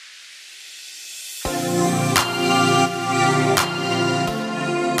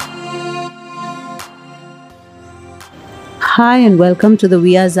Hi, and welcome to the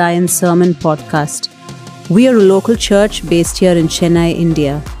We Are Zion Sermon Podcast. We are a local church based here in Chennai,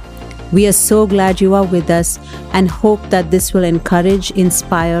 India. We are so glad you are with us and hope that this will encourage,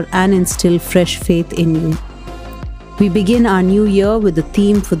 inspire, and instill fresh faith in you. We begin our new year with the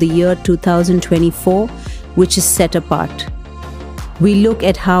theme for the year 2024, which is Set Apart. We look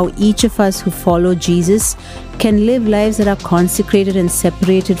at how each of us who follow Jesus can live lives that are consecrated and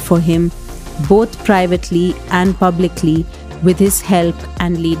separated for Him, both privately and publicly, with His help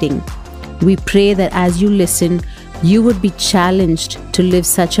and leading. We pray that as you listen, you would be challenged to live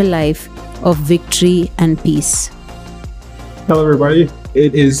such a life of victory and peace. Hello, everybody.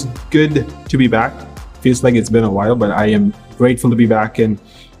 It is good to be back. Feels like it's been a while, but I am grateful to be back and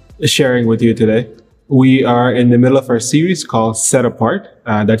sharing with you today. We are in the middle of our series called Set Apart.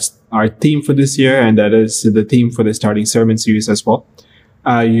 That's our theme for this year, and that is the theme for the starting sermon series as well.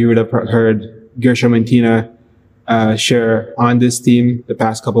 You would have heard Gershom and Tina share on this theme the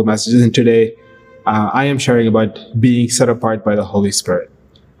past couple of messages, and today I am sharing about being set apart by the Holy Spirit.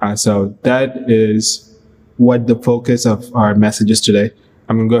 So that is what the focus of our message is today.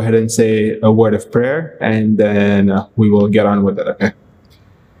 I'm going to go ahead and say a word of prayer, and then we will get on with it, okay?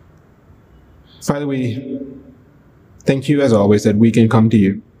 Father, we thank you as always that we can come to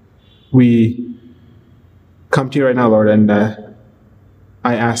you. We come to you right now, Lord, and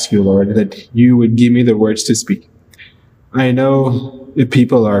I ask you, Lord, that you would give me the words to speak. I know the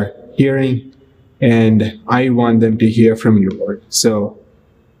people are hearing, and I want them to hear from you, Lord. So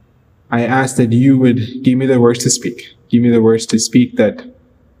I ask that you would give me the words to speak. Give me the words to speak that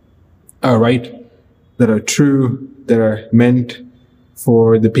are right, that are true, that are meant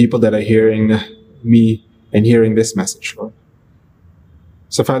for the people that are hearing me and hearing this message, Lord.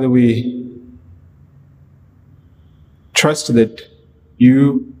 So, Father, we trust that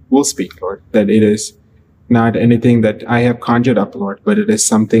you will speak, Lord, that it is not anything that I have conjured up, Lord, but it is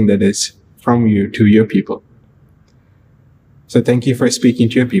something that is from you to your people. So thank you for speaking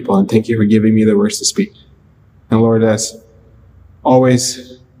to your people, and thank you for giving me the words to speak. And Lord, as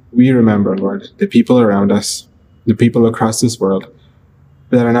always, we remember, Lord, the people around us, the people across this world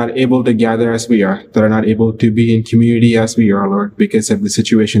that are not able to gather as we are, that are not able to be in community as we are, Lord, because of the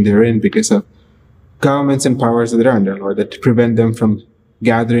situation they're in, because of governments and powers that they're under, Lord, that prevent them from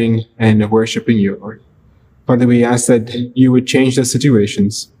gathering and worshiping you, Lord. Father, we ask that you would change the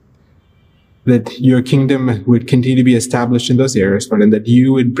situations, that your kingdom would continue to be established in those areas, Lord, and that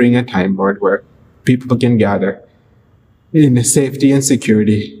you would bring a time, Lord, where people can gather in safety and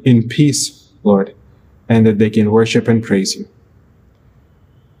security, in peace, Lord, and that they can worship and praise you.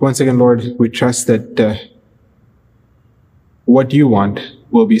 Once again, Lord, we trust that what you want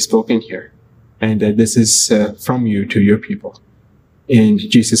will be spoken here, and that this is from you to your people. In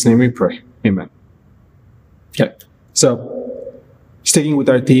Jesus' name we pray. Amen. Okay, so sticking with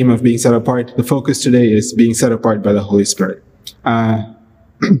our theme of being set apart, the focus today is being set apart by the Holy Spirit.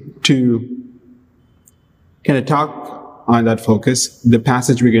 To kind of talk on that focus, the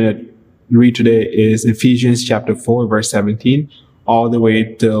passage we're going to read today is Ephesians chapter 4, verse 17, all the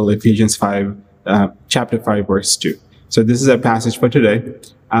way till Ephesians 5, chapter 5, verse 2. So this is our passage for today.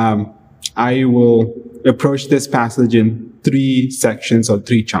 I will approach this passage in 3 sections or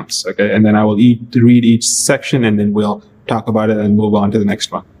 3 chunks, okay? And then I will read each section, and then we'll talk about it and move on to the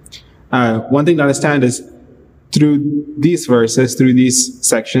next one. One thing to understand is through these verses, through these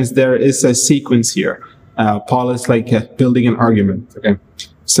sections, there is a sequence here. Paul is like building an argument, okay?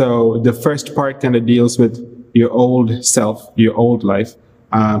 So the first part kind of deals with your old self, your old life.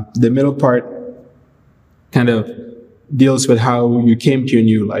 The middle part kind of deals with how you came to your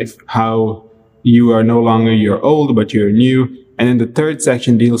new life, how you are no longer your old, but you're new. And then the third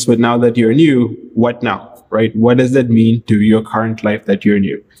section deals with now that you're new, what now, right? What does that mean to your current life that you're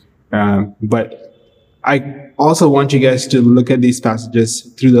new? But I also want you guys to look at these passages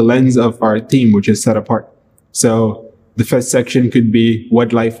through the lens of our theme, which is set apart. So the first section could be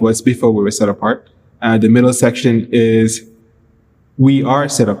what life was before we were set apart. The middle section is we are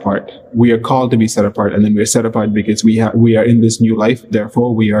set apart. We are called to be set apart, and then we are set apart because we are in this new life.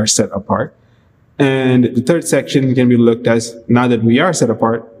 Therefore, we are set apart. And the third section can be looked as now that we are set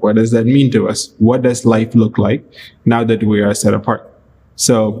apart, what does that mean to us? What does life look like now that we are set apart?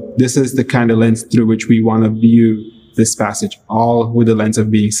 So this is the kind of lens through which we want to view this passage, all with the lens of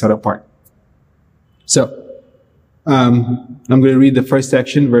being set apart. So I'm going to read the first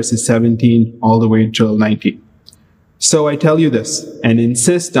section, verses 17 all the way till 19. So I tell you this, and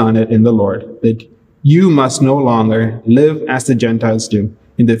insist on it in the Lord, that you must no longer live as the Gentiles do,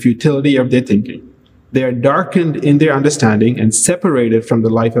 in the futility of their thinking. They are darkened in their understanding and separated from the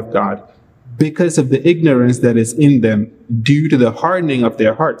life of God, because of the ignorance that is in them due to the hardening of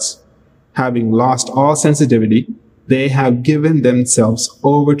their hearts. Having lost all sensitivity, they have given themselves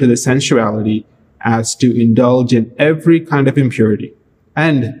over to the sensuality as to indulge in every kind of impurity,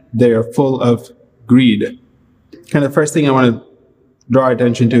 and they are full of greed. Kind of first thing I want to draw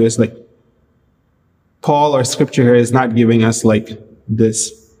attention to is like Paul or scripture here is not giving us like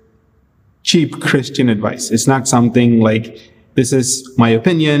this cheap Christian advice. It's not something like, this is my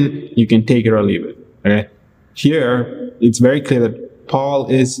opinion, you can take it or leave it. Okay? Here, it's very clear that Paul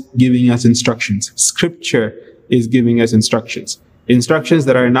is giving us instructions. Scripture is giving us instructions. Instructions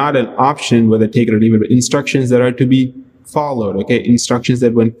that are not an option whether take it or leave it, but instructions that are to be followed. Okay? Instructions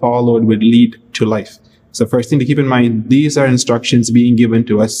that when followed would lead to life. So first thing to keep in mind, these are instructions being given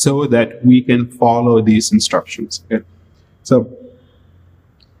to us so that we can follow these instructions. Okay? So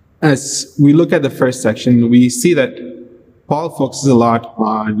as we look at the first section, we see that Paul focuses a lot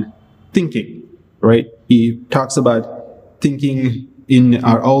on thinking, right? He talks about thinking in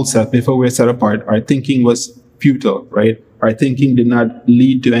our old self before we were set apart. Our thinking was futile, right? Our thinking did not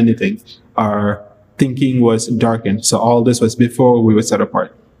lead to anything. Our thinking was darkened. So all this was before we were set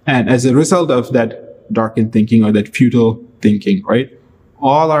apart. And as a result of that darkened thinking or that futile thinking, right?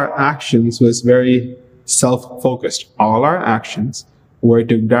 All our actions was very self-focused. All our actions were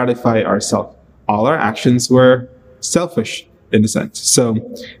to gratify ourselves. All our actions were selfish in a sense. So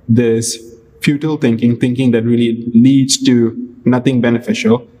this futile thinking, thinking that really leads to nothing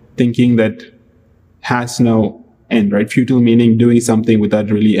beneficial, thinking that has no end, right? Futile meaning doing something without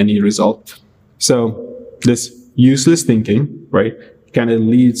really any result. So this useless thinking, right, kind of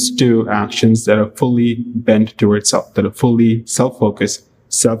leads to actions that are fully bent towards self, that are fully self-focused,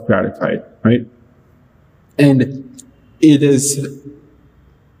 self-gratified, right? And it is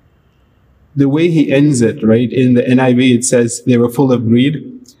the way he ends it, right? In the NIV, it says they were full of greed.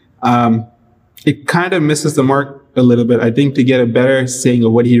 It kind of misses the mark a little bit. I think to get a better saying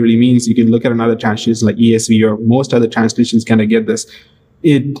of what he really means, you can look at another translation like ESV or most other translations kind of get this.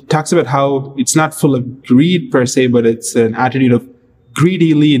 It talks about how it's not full of greed per se, but it's an attitude of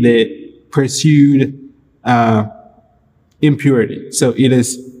greedily they pursued impurity. So it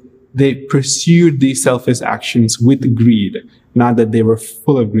is, they pursued these selfish actions with greed, not that they were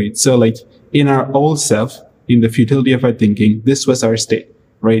full of greed. So like in our old self, in the futility of our thinking, this was our state,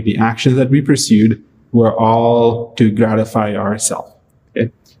 right? The actions that we pursued were all to gratify ourselves.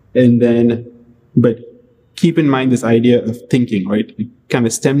 Okay? And then, but keep in mind this idea of thinking, right? It kind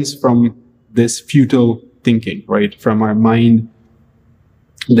of stems from this futile thinking, right? From our mind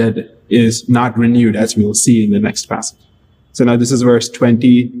that is not renewed, as we will see in the next passage. So now this is verse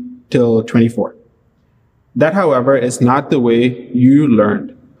 20 till 24. That, however, is not the way you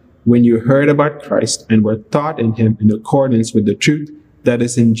learned when you heard about Christ and were taught in him in accordance with the truth that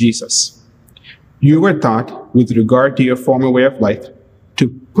is in Jesus. You were taught, with regard to your former way of life, to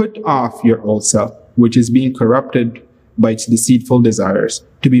put off your old self, which is being corrupted by its deceitful desires,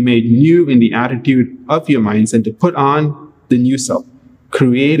 to be made new in the attitude of your minds, and to put on the new self,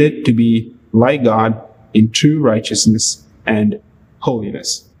 created to be like God in true righteousness and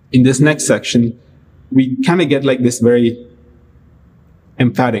holiness. In this next section, we kind of get like this very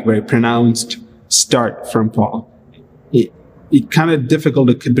emphatic, very pronounced start from Paul. It kind of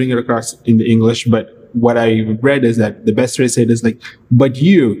difficult to bring it across in the English, but what I read is that the best way to say it is like, but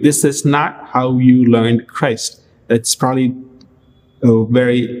you, this is not how you learned Christ. That's probably a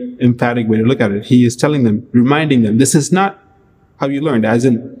very emphatic way to look at it. He is telling them, reminding them, this is not how you learned, as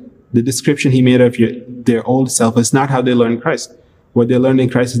in the description he made of their old self is not how they learned Christ. What they learned in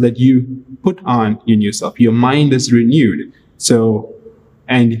Christ is that you put on your new self. Your mind is renewed. So,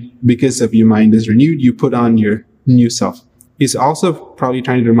 and because of your mind is renewed, you put on your new self. He's also probably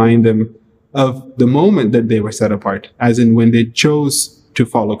trying to remind them of the moment that they were set apart, as in when they chose to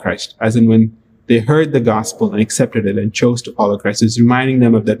follow Christ, as in when they heard the gospel and accepted it and chose to follow Christ. It's reminding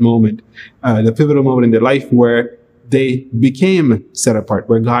them of that moment, the pivotal moment in their life where they became set apart,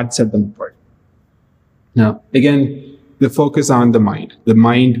 where God set them apart. Now, again, the focus on the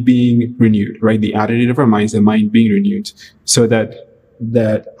mind being renewed, right? The attitude of our minds, the mind being renewed, so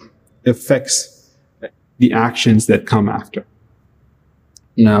that affects the actions that come after.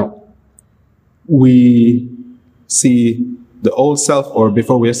 Now, we see the old self, or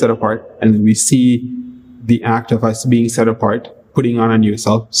before we are set apart, and we see the act of us being set apart, putting on a new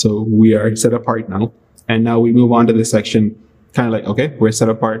self. So we are set apart now. And now we move on to this section, kind of like, okay, we're set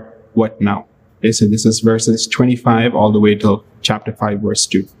apart. What now? Okay, so this is verses 25 all the way till chapter 5, verse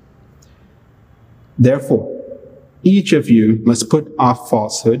 2. Therefore, each of you must put off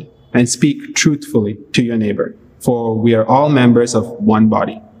falsehood and speak truthfully to your neighbor, for we are all members of one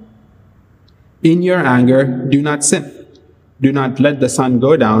body. In your anger, do not sin. Do not let the sun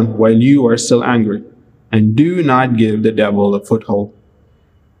go down while you are still angry, and do not give the devil a foothold.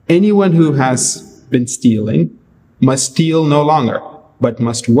 Anyone who has been stealing must steal no longer, but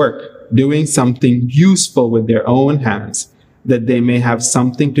must work, doing something useful with their own hands, that they may have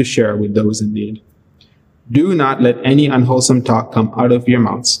something to share with those in need. Do not let any unwholesome talk come out of your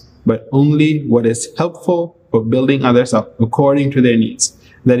mouths, but only what is helpful for building others up according to their needs,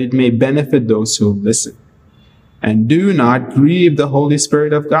 that it may benefit those who listen. And do not grieve the Holy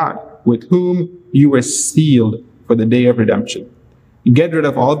Spirit of God, with whom you were sealed for the day of redemption. Get rid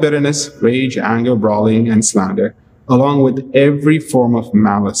of all bitterness, rage, anger, brawling, and slander, along with every form of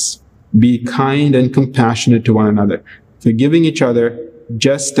malice. Be kind and compassionate to one another, forgiving each other,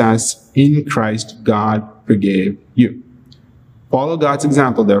 just as in Christ God forgave you. Follow God's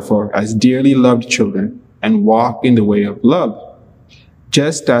example, therefore, as dearly loved children, and walk in the way of love,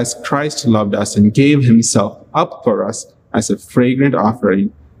 just as Christ loved us and gave himself up for us as a fragrant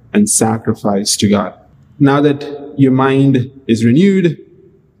offering and sacrifice to God. Now that your mind is renewed,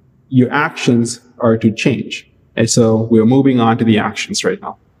 your actions are to change. And so we're moving on to the actions right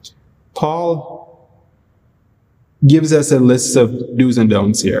now. Paul gives us a list of do's and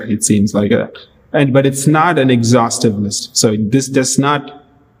don'ts here, it seems like that. But it's not an exhaustive list. So this does not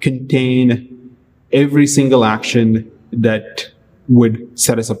contain every single action that would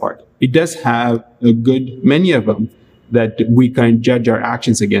set us apart. It does have a good many of them that we can judge our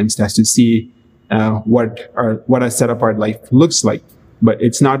actions against as to see what a set apart life looks like. But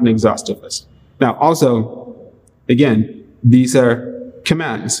it's not an exhaustive list. Now, also, again, these are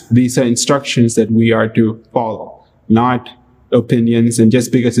commands. These are instructions that we are to follow, not opinions. And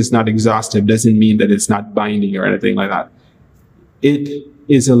just because it's not exhaustive doesn't mean that it's not binding or anything like that. It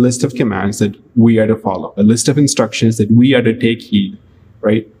is a list of commands that we are to follow, a list of instructions that we are to take heed,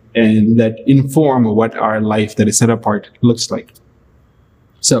 right? And that inform what our life that is set apart looks like.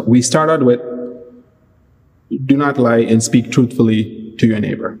 So we start out with, do not lie and speak truthfully to your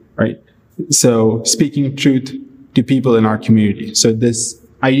neighbor, right? So speaking truth to people in our community. So this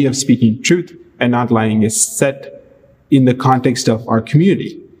idea of speaking truth and not lying is set in the context of our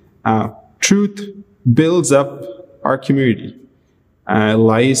community. Truth builds up our community.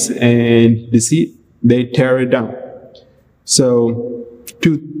 Lies and deceit, they tear it down. So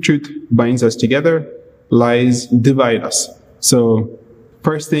truth binds us together, lies divide us. So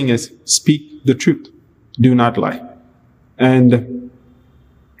first thing is speak the truth. Do not lie. And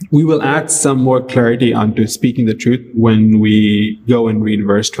we will add some more clarity onto speaking the truth when we go and read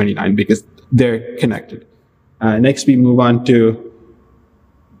verse 29 because they're connected. Next, we move on to,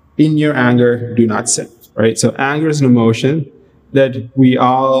 in your anger, do not sin, right? So anger is an emotion that we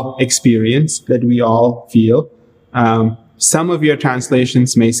all experience, that we all feel. Some of your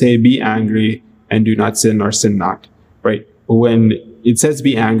translations may say, be angry and do not sin or sin not, right? When it says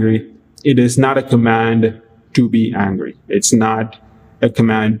be angry, it is not a command to be angry. It's not a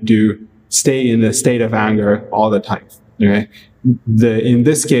command to stay in a state of anger all the time, okay? In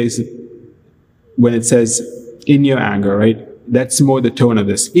this case, when it says in your anger, right? That's more the tone of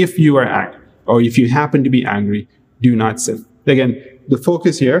this. If you are angry, or if you happen to be angry, do not sin. Again, the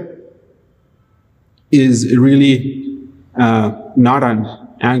focus here is really not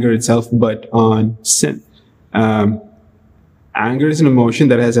on anger itself, but on sin. Anger is an emotion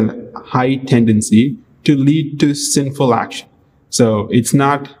that has a high tendency to lead to sinful action. So it's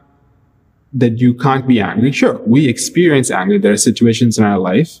not that you can't be angry. Sure, we experience anger. There are situations in our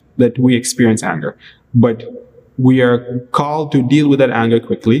life that we experience anger, but we are called to deal with that anger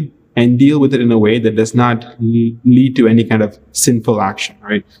quickly and deal with it in a way that does not lead to any kind of sinful action,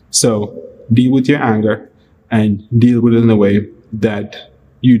 right? So deal with your anger and deal with it in a way that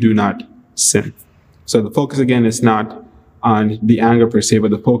you do not sin. So the focus again is not on the anger per se,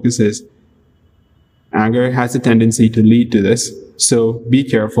 but the focus is anger has a tendency to lead to this. So be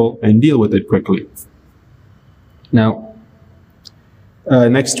careful and deal with it quickly. Now,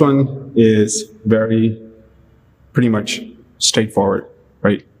 next one is pretty much straightforward,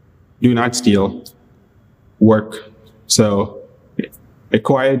 right? Do not steal, work. So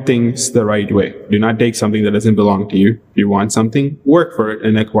acquire things the right way. Do not take something that doesn't belong to you. If you want something, work for it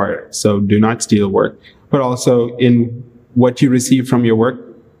and acquire it. So do not steal work, but also in what you receive from your work,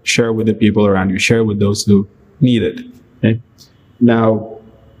 share with the people around you, share with those who need it. Okay? Now,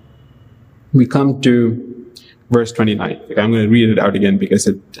 we come to verse 29. I'm going to read it out again because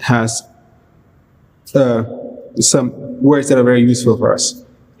it has some words that are very useful for us.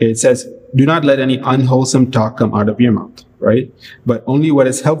 It says, do not let any unwholesome talk come out of your mouth, right? But only what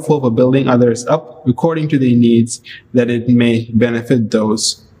is helpful for building others up according to their needs, that it may benefit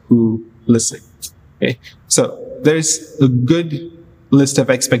those who listen. Okay, so there's a good list of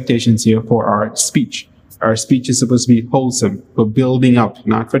expectations here for our speech. Our speech is supposed to be wholesome, for building up,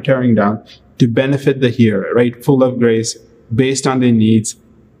 not for tearing down, to benefit the hearer, right? Full of grace, based on their needs,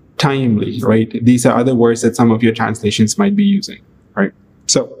 timely, right? These are other words that some of your translations might be using, right?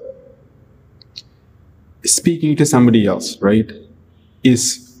 So, speaking to somebody else, right,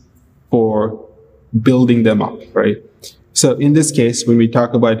 is for building them up, right? So in this case, when we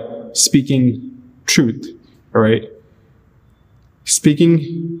talk about speaking truth, all right,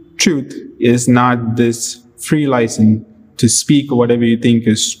 speaking truth is not this free license to speak whatever you think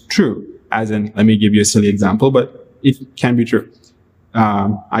is true. As in, let me give you a silly example, but it can be true.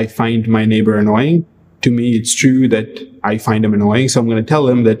 I find my neighbor annoying. To me, it's true that I find him annoying, so I'm going to tell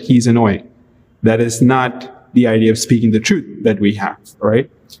him that he's annoying. That is not the idea of speaking the truth that we have,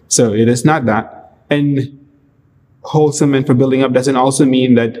 right? So it is not that. And wholesome and for building up doesn't also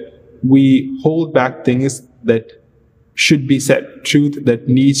mean that we hold back things that should be said, truth that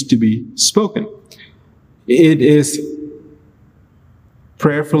needs to be spoken. It is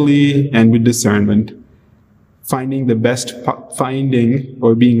prayerfully and with discernment, finding the best finding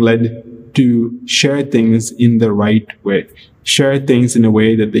or being led to share things in the right way. Share things in a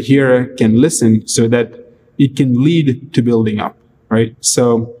way that the hearer can listen so that it can lead to building up, right?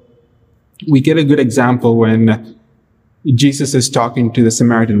 So we get a good example when Jesus is talking to the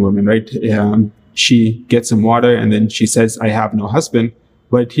Samaritan woman, right? She gets some water and then she says, I have no husband.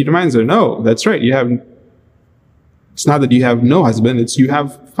 But he reminds her, no, that's right. It's not that you have no husband, it's you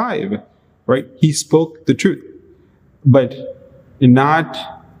have 5, right? He spoke the truth, but not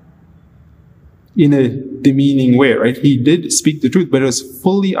in a demeaning way, right? He did speak the truth, but it was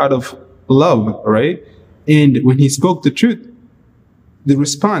fully out of love, right? And when he spoke the truth, the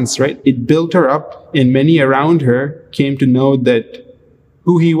response, right? It built her up, and many around her came to know that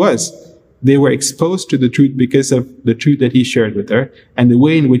who he was. They were exposed to the truth because of the truth that he shared with her and the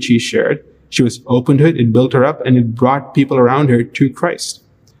way in which he shared. She was open to it, it built her up, and it brought people around her to Christ.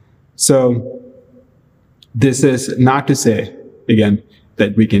 So this is not to say, again,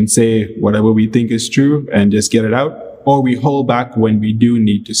 that we can say whatever we think is true and just get it out, or we hold back when we do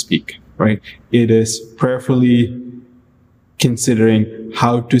need to speak, right? It is prayerfully considering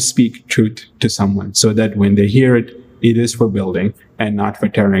how to speak truth to someone so that when they hear it, it is for building and not for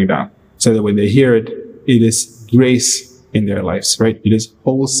tearing down. So that when they hear it, it is grace in their lives, right? It is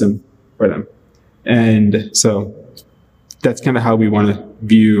wholesome for them. And so that's kind of how we want to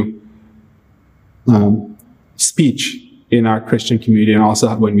view speech in our Christian community, and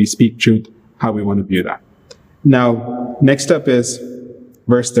also when we speak truth, how we want to view that. Now, next up is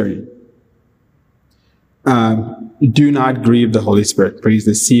verse 30. Do not grieve the Holy Spirit, for he's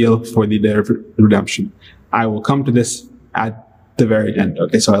the seal for the day of redemption. I will come to this at the very end.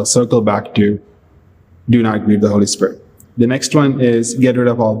 Okay, so I'll circle back to do not grieve the Holy Spirit. The next one is get rid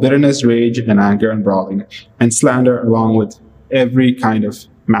of all bitterness, rage, and anger, and brawling, and slander, along with every kind of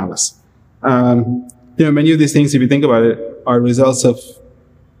malice. Many of these things, if you think about it, are results of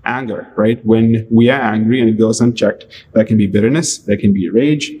anger, right? When we are angry and it goes unchecked, that can be bitterness, that can be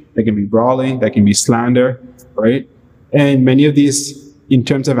rage, that can be brawling, that can be slander, right? And many of these, in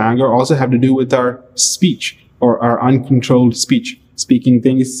terms of anger, also have to do with our speech or our uncontrolled speech, speaking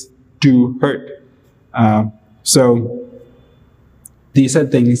things to hurt. So these are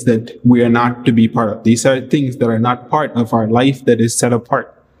things that we are not to be part of. These are things that are not part of our life that is set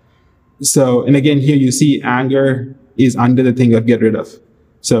apart. So, and again, here you see anger is under the thing of get rid of.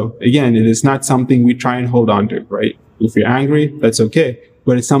 So again, it is not something we try and hold on to, right? If you're angry, that's okay.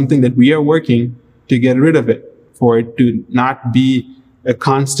 But it's something that we are working to get rid of it, for it to not be a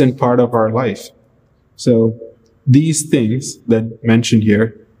constant part of our life. So these things that mentioned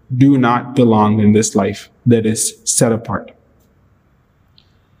here do not belong in this life that is set apart.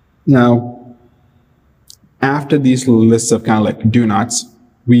 Now, after these lists of kind of like do nots,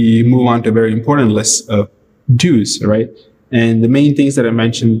 we move on to a very important list of do's, right? And the main things that I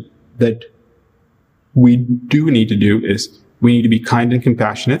mentioned that we do need to do is we need to be kind and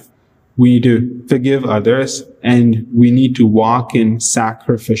compassionate. We need to forgive others, and we need to walk in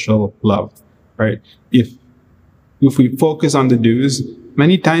sacrificial love, right? If we focus on the do's,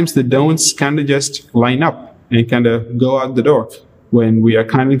 many times the don'ts kind of just line up and kind of go out the door. When we are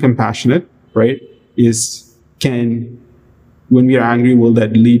kind and compassionate, right, when we are angry, will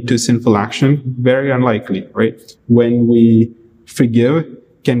that lead to sinful action? Very unlikely, right? When we forgive,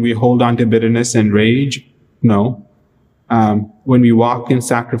 can we hold on to bitterness and rage? No. When we walk in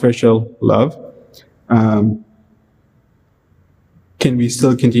sacrificial love, can we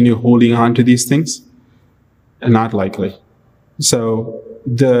still continue holding on to these things? Not likely. So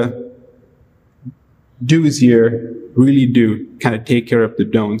do's here really do kind of take care of the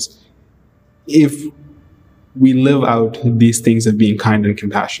don'ts if we live out these things of being kind and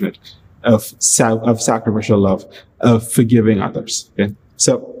compassionate, of sacrificial love, of forgiving others. Okay?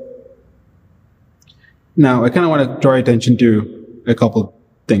 So now I kind of want to draw attention to a couple of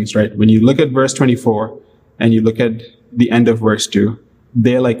things, right? When you look at verse 24 and you look at the end of verse 2,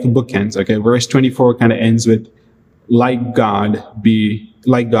 they're like bookends, okay? Verse 24 kind of ends with like God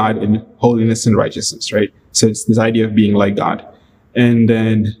in holiness and righteousness, right? So it's this idea of being like God. And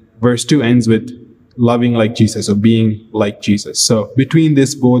then verse 2 ends with loving like Jesus, or being like Jesus. So between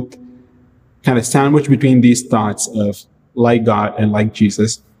this, both kind of sandwiched between these thoughts of like God and like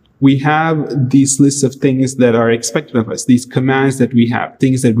Jesus, we have these lists of things that are expected of us, these commands that we have,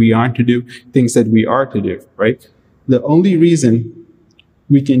 things that we aren't to do, things that we are to do, right? The only reason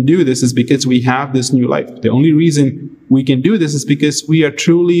we can do this is because we have this new life. The only reason we can do this is because we are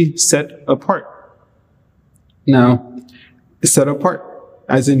truly set apart. Now, set apart,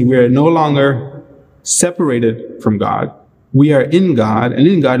 as in we are no longer separated from God. We are in God, and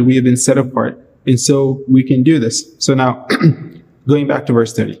in God we have been set apart. And so we can do this. So now, going back to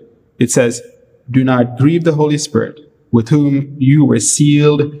verse 30, it says, "Do not grieve the Holy Spirit, with whom you were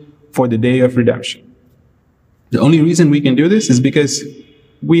sealed for the day of redemption." The only reason we can do this is because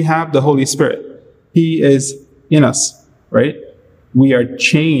we have the Holy Spirit. He is in us, right? We are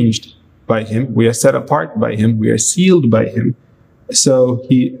changed by Him. We are set apart by Him. We are sealed by Him. So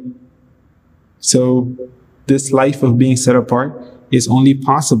this life of being set apart is only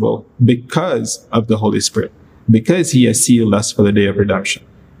possible because of the Holy Spirit, because He has sealed us for the day of redemption,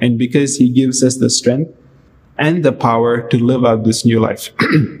 and because He gives us the strength and the power to live out this new life.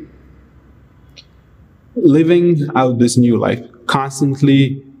 Living out this new life,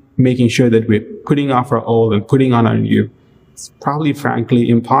 constantly making sure that we're putting off our old and putting on our new, it's probably, frankly,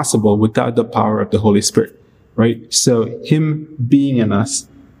 impossible without the power of the Holy Spirit, right? So Him being in us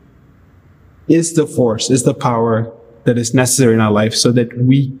is the force, is the power that is necessary in our life so that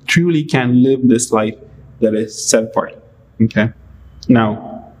we truly can live this life that is set apart, okay?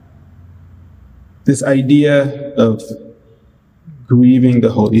 Now, this idea of grieving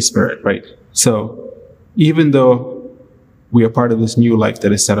the Holy Spirit, right? So even though we are part of this new life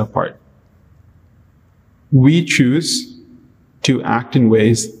that is set apart, we choose to act in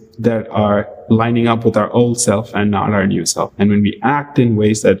ways that are lining up with our old self and not our new self. And when we act in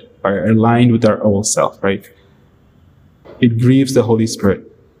ways that are aligned with our old self, right, it grieves the Holy Spirit.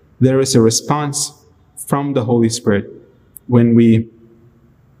 There is a response from the Holy Spirit when we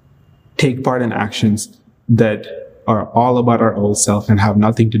take part in actions that are all about our old self and have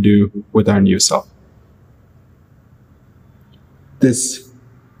nothing to do with our new self. This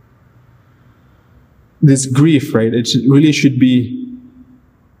grief, right, it really should be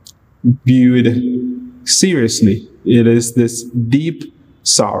viewed seriously. It is this deep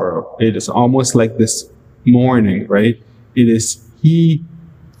sorrow. It is almost like this mourning, right? It is, He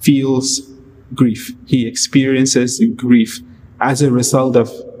feels grief. He experiences grief as a result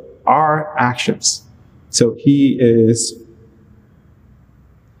of our actions. So He is,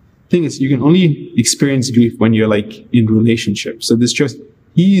 thing is, you can only experience grief when you're like in relationship. So this just,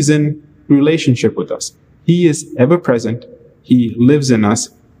 He is in relationship with us. He is ever present. He lives in us.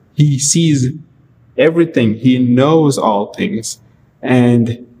 He sees everything. He knows all things.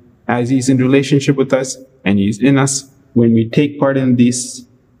 And as He's in relationship with us and He's in us, when we take part in these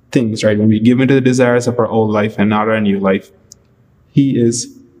things, right, when we give into the desires of our old life and not our new life, He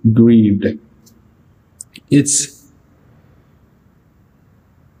is grieved. It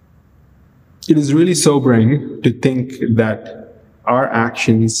is really sobering to think that our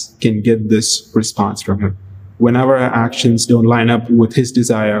actions can get this response from Him. Whenever our actions don't line up with His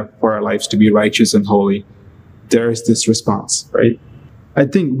desire for our lives to be righteous and holy, there is this response, right? I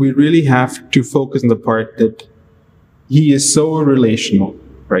think we really have to focus on the part that He is so relational,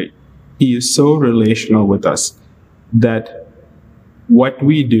 right? He is so relational with us that what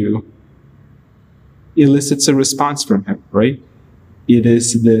we do elicits a response from Him, right? It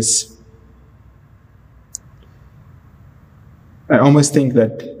is this, I almost think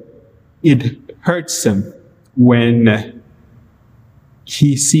that it hurts Him when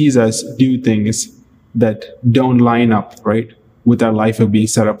He sees us do things that don't line up, right, with our life of being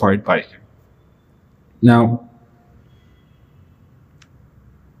set apart by Him. Now,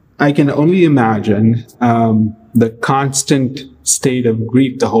 I can only imagine the constant state of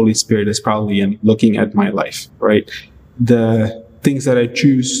grief the Holy Spirit is probably in looking at my life, right? The things that I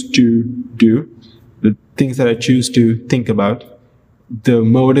choose to do, the things that I choose to think about, the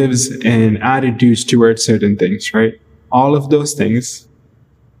motives and attitudes towards certain things, right? All of those things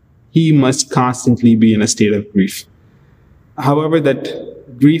he must constantly be in a state of grief. However,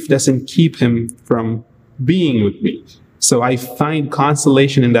 that grief doesn't keep him from being with me. So I find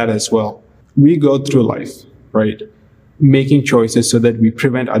consolation in that as well. We go through life, right, making choices so that we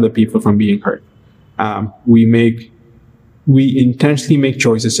prevent other people from being hurt. We intentionally make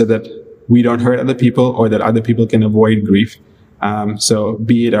choices so that we don't hurt other people or that other people can avoid grief. So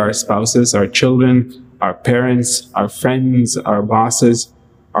be it our spouses, our children, our parents, our friends, our bosses,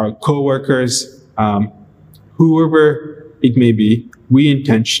 our coworkers, whoever it may be, we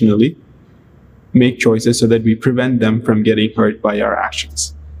intentionally make choices so that we prevent them from getting hurt by our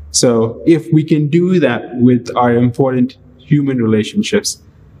actions. So if we can do that with our important human relationships,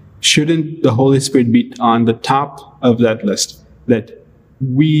 shouldn't the Holy Spirit be on the top of that list? That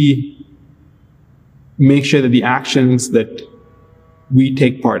we make sure that the actions that we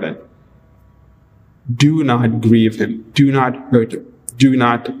take part in do not grieve him, do not hurt him, do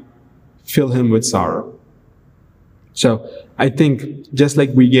not fill him with sorrow. So I think just like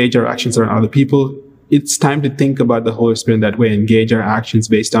we gauge our actions around other people, it's time to think about the Holy Spirit in that way and gauge our actions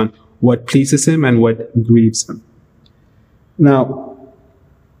based on what pleases him and what grieves him. Now,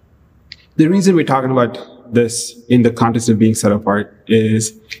 the reason we're talking about this in the context of being set apart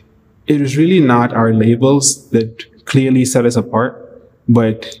is it is really not our labels that clearly set us apart,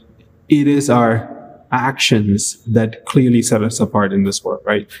 but it is our actions that clearly set us apart in this world,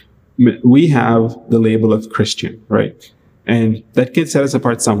 right? We have the label of Christian, right? And that can set us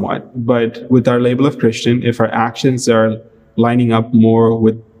apart somewhat. But with our label of Christian, if our actions are lining up more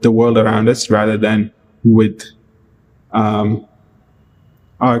with the world around us rather than with our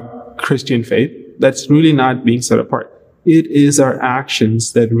Christian faith, that's really not being set apart. It is our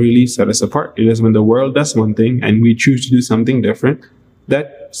actions that really set us apart. It is when the world does one thing and we choose to do something different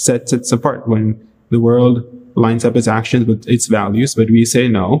that sets us apart. When the world lines up its actions with its values, but we say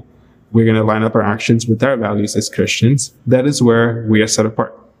no, we're going to line up our actions with our values as Christians. That is where we are set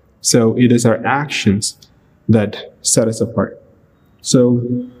apart. So it is our actions that set us apart. So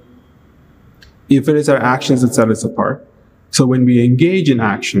if it is our actions that set us apart, so when we engage in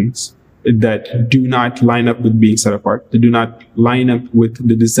actions that do not line up with being set apart, that do not line up with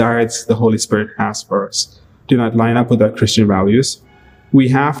the desires the Holy Spirit has for us, do not line up with our Christian values, we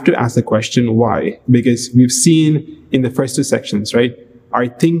have to ask the question, why? Because we've seen in the first two sections, right? Our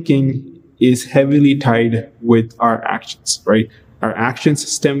thinking is heavily tied with our actions, right? Our actions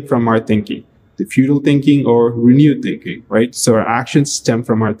stem from our thinking, the futile thinking or renewed thinking, right? So our actions stem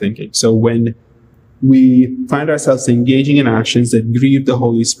from our thinking. So when we find ourselves engaging in actions that grieve the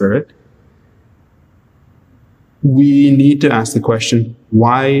Holy Spirit, we need to ask the question,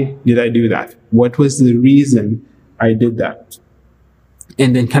 why did I do that? What was the reason I did that?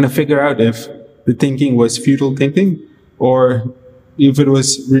 And then kind of figure out if the thinking was futile thinking or if it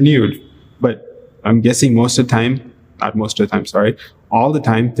was renewed. But I'm guessing all the time,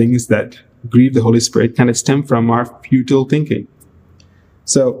 things that grieve the Holy Spirit kind of stem from our futile thinking.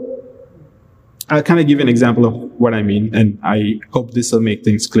 So I'll kind of give you an example of what I mean, and I hope this will make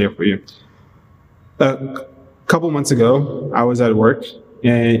things clear for you. A couple months ago, I was at work,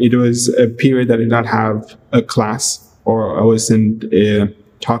 and it was a period that I did not have a class, or I wasn't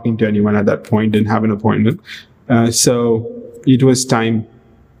talking to anyone at that point, didn't have an appointment. So it was time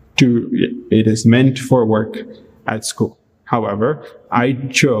it is meant for work at school. However, I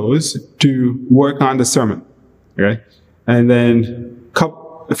chose to work on the sermon, okay? And then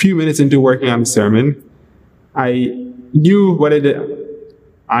a few minutes into working on the sermon, I knew what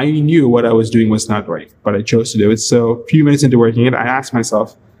I was doing was not right, but I chose to do it. So a few minutes into working it, I asked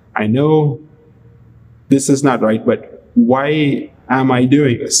myself, I know this is not right, but why am I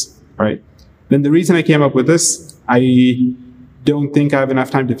doing this, right? Then the reason I came up with this, I don't think I have enough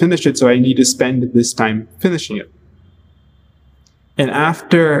time to finish it, so I need to spend this time finishing it. And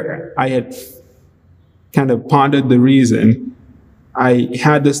after I had kind of pondered the reason, I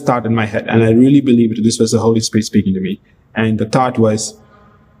had this thought in my head, and I really believed this was the Holy Spirit speaking to me. And the thought was,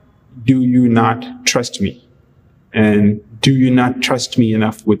 do you not trust me? And do you not trust me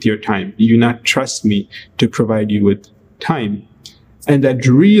enough with your time? Do you not trust me to provide you with time? And that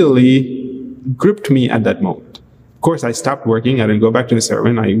really gripped me at that moment. Of course, I stopped working. I didn't go back to the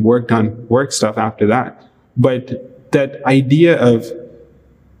sermon. I worked on work stuff after that. But that idea of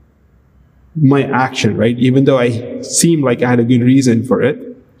my action, right? Even though I seemed like I had a good reason for it,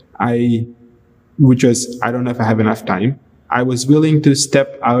 which was, I don't know if I have enough time, I was willing to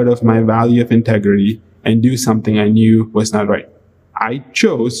step out of my value of integrity and do something I knew was not right. I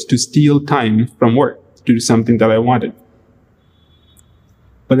chose to steal time from work to do something that I wanted.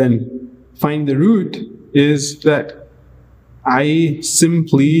 But then find the root is that I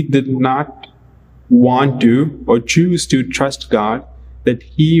simply did not want to or choose to trust God that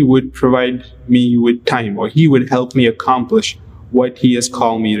He would provide me with time, or He would help me accomplish what He has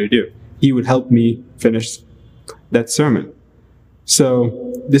called me to do. He would help me finish that sermon.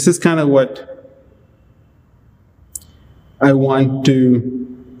 So this is kind of what I want to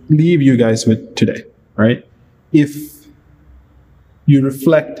leave you guys with today, right? If you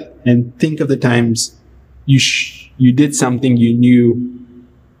reflect and think of the times you did something you knew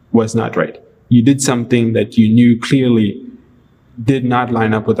was not right. You did something that you knew clearly did not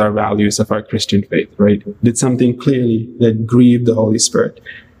line up with our values of our Christian faith, right? Did something clearly that grieved the Holy Spirit.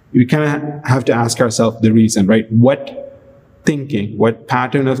 We kind of have to ask ourselves the reason, right? What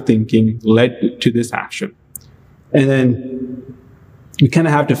pattern of thinking led to this action? And then we kind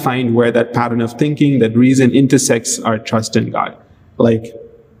of have to find where that pattern of thinking, that reason intersects our trust in God.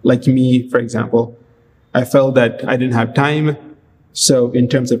 Like me, for example, I felt that I didn't have time. So in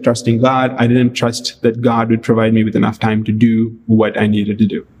terms of trusting God, I didn't trust that God would provide me with enough time to do what I needed to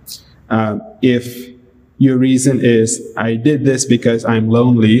do. If your reason is, I did this because I'm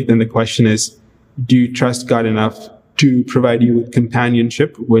lonely, then the question is, do you trust God enough to provide you with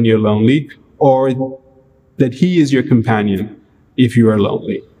companionship when you're lonely, or that He is your companion if you are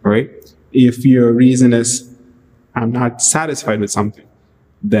lonely, right? If your reason is, I'm not satisfied with something,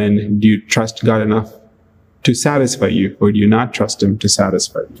 then do you trust God enough to satisfy you, or do you not trust Him to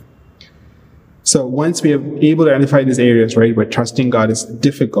satisfy you? So once we are able to identify these areas, right, where trusting God is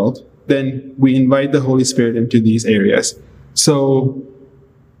difficult, then we invite the Holy Spirit into these areas. So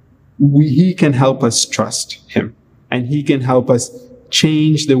He can help us trust Him, and He can help us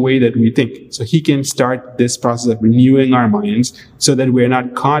change the way that we think. So He can start this process of renewing our minds so that we're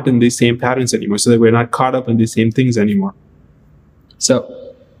not caught in these same patterns anymore, so that we're not caught up in these same things anymore. So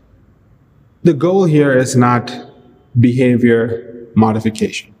the goal here is not behavior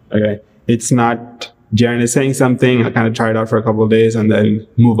modification, okay? It's not Jaren is saying something, I kind of try it out for a couple of days and then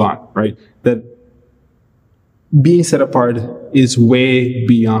move on, right? That being set apart is way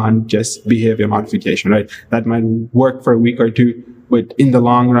beyond just behavior modification, right? That might work for a week or two, but in the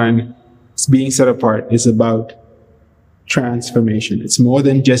long run, being set apart is about transformation. It's more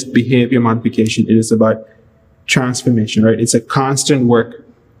than just behavior modification. It is about transformation, right? It's a constant work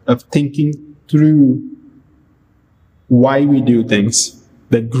of thinking through why we do things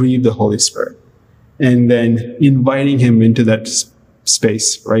that grieve the Holy Spirit, and then inviting Him into that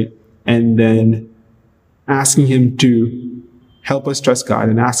space, right? And then asking Him to help us trust God,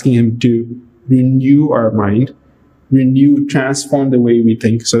 and asking Him to renew our mind, transform the way we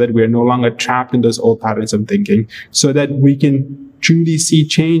think, so that we're no longer trapped in those old patterns of thinking, so that we can truly see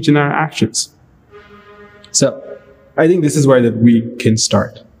change in our actions. So I think this is where that we can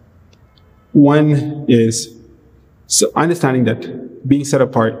start. One is so understanding that being set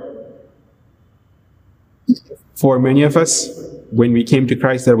apart, for many of us, when we came to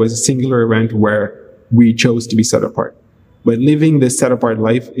Christ, there was a singular event where we chose to be set apart. But living this set apart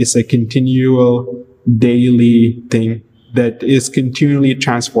life is a continual, daily thing that is continually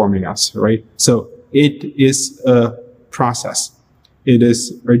transforming us, right? So it is a process. It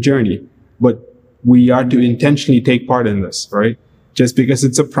is a journey, but we are to intentionally take part in this, right? Just because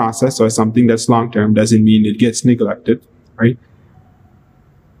it's a process or something that's long-term doesn't mean it gets neglected, right?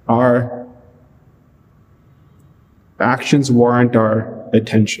 Our actions warrant our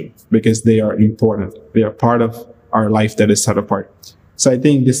attention because they are important. They are part of our life that is set apart. So I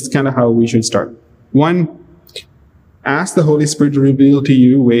think this is kind of how we should start. One, ask the Holy Spirit to reveal to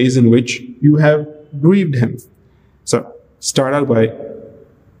you ways in which you have grieved Him. So start out by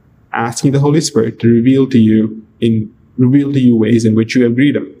asking the Holy Spirit to reveal to you ways in which you have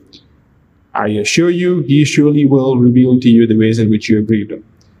grieved Him. I assure you, He surely will reveal to you the ways in which you have grieved Him.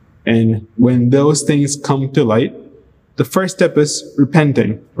 And when those things come to light, the first step is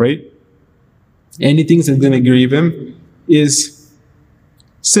repenting, right? Anything that's going to grieve Him is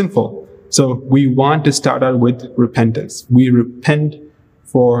sinful. So we want to start out with repentance. We repent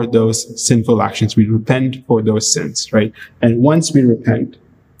for those sinful actions. We repent for those sins, right? And once we repent,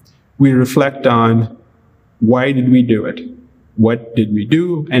 we reflect on why did we do it? What did we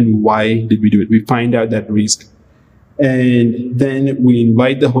do? And why did we do it? We find out that reason. And then we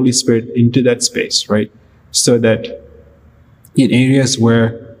invite the Holy Spirit into that space, right? So that in areas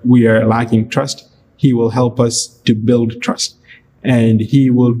where we are lacking trust, He will help us to build trust. And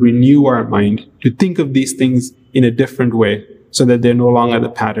He will renew our mind to think of these things in a different way so that they're no longer the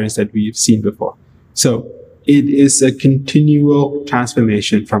patterns that we've seen before. So it is a continual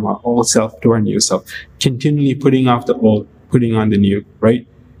transformation from our old self to our new self, continually putting off the old, putting on the new, right?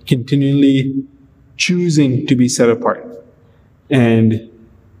 Continually choosing to be set apart. And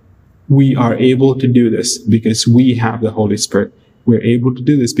we are able to do this because we have the Holy Spirit. We're able to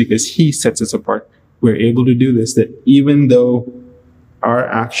do this because He sets us apart. We're able to do this, that even though our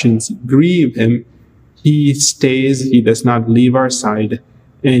actions grieve Him, He stays, He does not leave our side,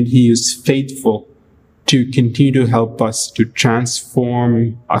 and He is faithful to continue to help us, to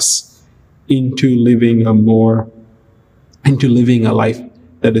transform us into living a life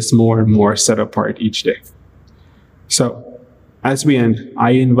that is more and more set apart each day. So, as we end,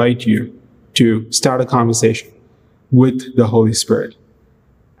 I invite you to start a conversation with the Holy Spirit.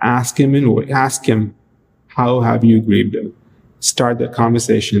 Ask Him, how have you grieved Him? Start that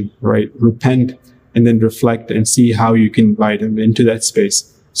conversation, right? Repent, and then reflect and see how you can invite Him into that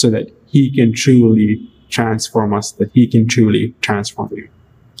space so that He can truly transform us, that He can truly transform you.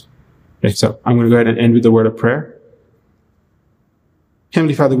 Okay, so I'm going to go ahead and end with a word of prayer.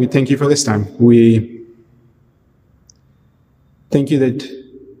 Heavenly Father, we thank you for this time. We thank you that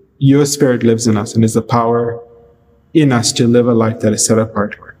your Spirit lives in us and is the power in us to live a life that is set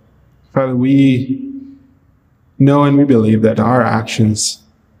apart. Father, we know and we believe that our actions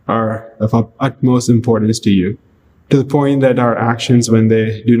are of utmost importance to you, to the point that our actions, when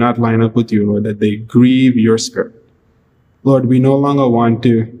they do not line up with you, Lord, that they grieve your Spirit. Lord, we no longer want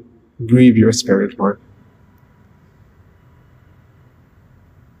to grieve your Spirit, Lord.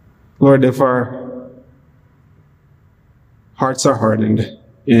 Lord, if our hearts are hardened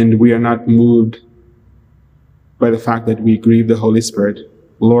and we are not moved by the fact that we grieve the Holy Spirit,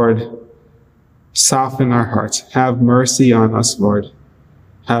 Lord, soften our hearts. Have mercy on us, Lord.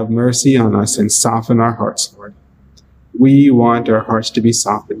 Have mercy on us and soften our hearts, Lord. We want our hearts to be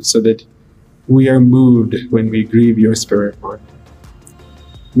softened so that we are moved when we grieve your Spirit, Lord.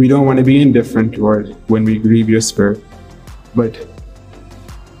 We don't want to be indifferent, Lord, when we grieve your Spirit, but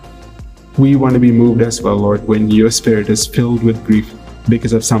we want to be moved as well, Lord, when your Spirit is filled with grief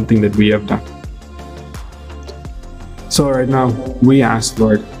because of something that we have done. So right now, we ask,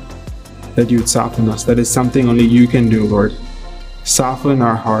 Lord, that you'd soften us. That is something only you can do, Lord. Soften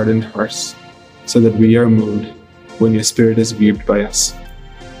our hardened hearts so that we are moved when your Spirit is grieved by us.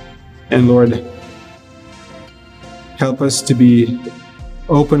 And Lord, help us to be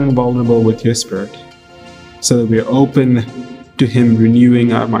open and vulnerable with your Spirit so that we are open to Him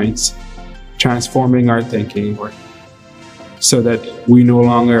renewing our minds, transforming our thinking, Lord, so that we no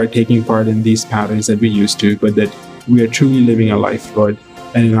longer are taking part in these patterns that we used to, but that we are truly living a life, Lord,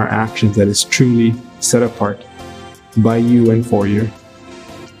 and in our actions that is truly set apart by you and for you.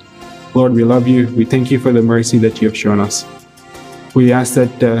 Lord, we love you. We thank you for the mercy that you have shown us. We ask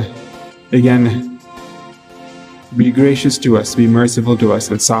that, again, be gracious to us, be merciful to us,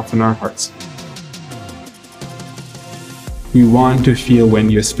 and soften our hearts. We want to feel when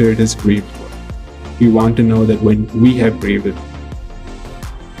your Spirit is grieved. We want to know that when we have grieved it.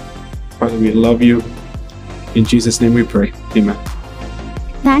 Father, we love you. In Jesus' name we pray. Amen.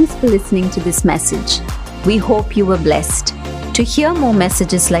 Thanks for listening to this message. We hope you were blessed. To hear more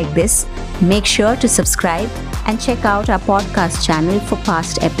messages like this, make sure to subscribe and check out our podcast channel for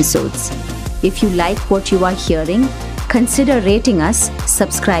past episodes. If you like what you are hearing, consider rating us,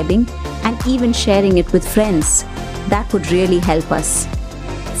 subscribing, and even sharing it with friends. That would really help us.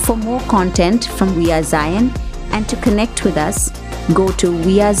 For more content from We Are Zion and to connect with us, go to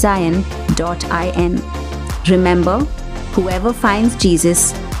wearezion.in. Remember, whoever finds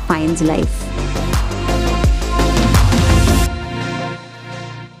Jesus finds life.